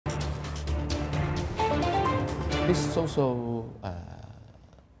These social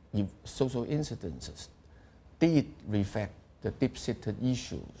incidences did reflect the deep-seated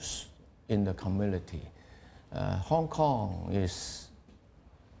issues in the community. Hong Kong is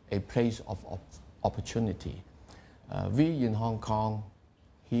a place of opportunity. We in Hong Kong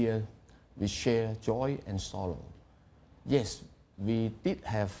here, we share joy and sorrow. Yes, we did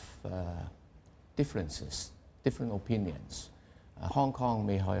have differences, different opinions. Hong Kong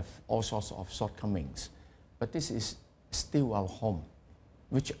may have all sorts of shortcomings, but this is still our home,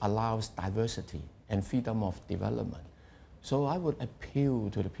 which allows diversity and freedom of development. So I would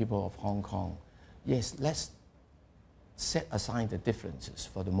appeal to the people of Hong Kong, yes, let's set aside the differences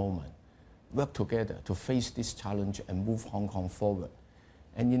for the moment, work together to face this challenge and move Hong Kong forward.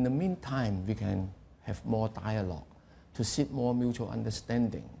 And in the meantime, we can have more dialogue, to seek more mutual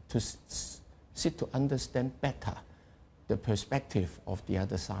understanding, to seek to understand better the perspective of the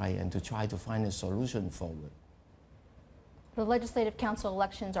other side and to try to find a solution forward. The Legislative Council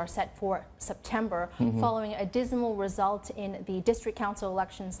elections are set for September, following a dismal result in the District Council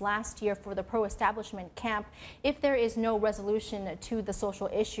elections last year for the pro-establishment camp. If there is no resolution to the social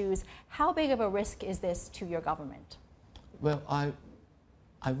issues, how big of a risk is this to your government? Well,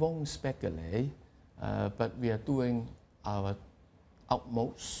 I won't speculate, but we are doing our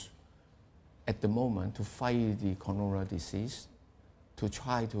utmost at the moment to fight the corona disease, to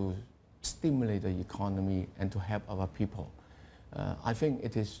try to stimulate the economy and to help our people. I think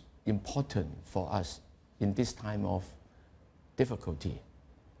it is important for us in this time of difficulty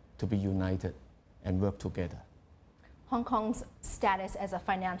to be united and work together. Hong Kong's status as a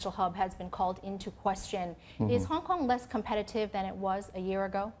financial hub has been called into question. Is Hong Kong less competitive than it was a year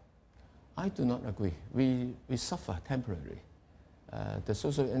ago? I do not agree. We suffer temporarily. The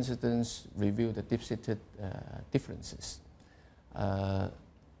social incidents reveal the deep-seated differences.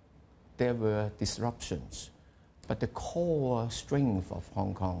 There were disruptions, but the core strength of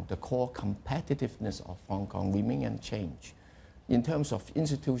Hong Kong, the core competitiveness of Hong Kong remain unchanged. In terms of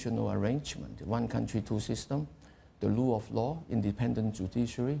institutional arrangement, one country, two systems, the rule of law, independent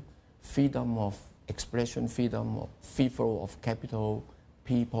judiciary, freedom of expression, freedom of free flow of capital,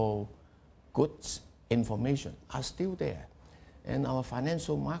 people, goods, information are still there. And our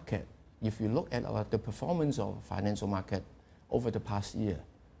financial market, if you look at the performance of financial market over the past year,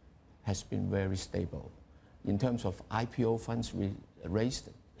 has been very stable. In terms of IPO funds raised,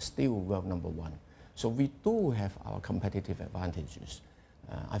 still world number one. So we do have our competitive advantages.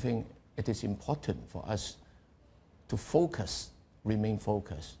 I think it is important for us to focus, remain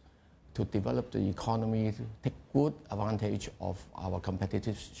focused, to develop the economy, to take good advantage of our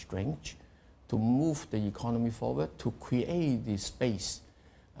competitive strength, to move the economy forward, to create the space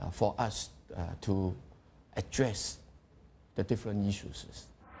for us to address the different issues.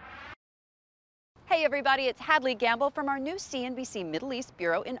 Hey everybody, it's Hadley Gamble from our new CNBC Middle East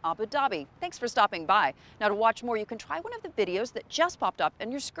Bureau in Abu Dhabi. Thanks for stopping by. Now to watch more, you can try one of the videos that just popped up on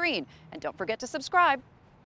your screen. And don't forget to subscribe.